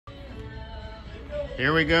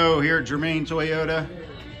Here we go, here at Germain Toyota,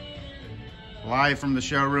 live from the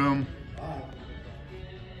showroom.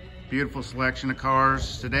 Beautiful selection of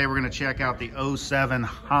cars. Today we're going to check out the 07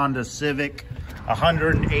 Honda Civic,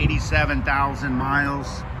 187,000 miles.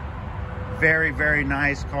 Very, very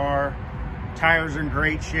nice car. Tires are in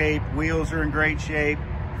great shape, wheels are in great shape.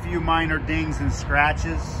 A few minor dings and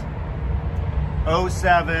scratches.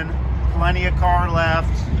 07, plenty of car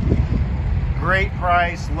left. Great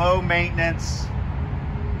price, low maintenance.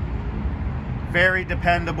 Very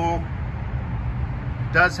dependable.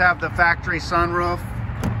 Does have the factory sunroof.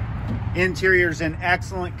 Interior's in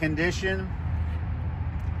excellent condition.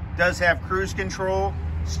 Does have cruise control,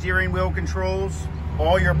 steering wheel controls,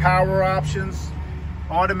 all your power options,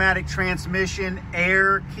 automatic transmission,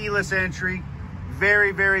 air, keyless entry.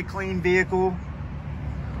 Very, very clean vehicle.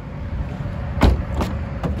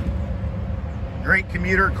 Great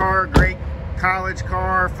commuter car, great college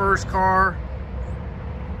car, first car.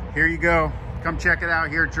 Here you go. Come check it out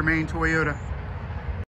here at Germain Toyota.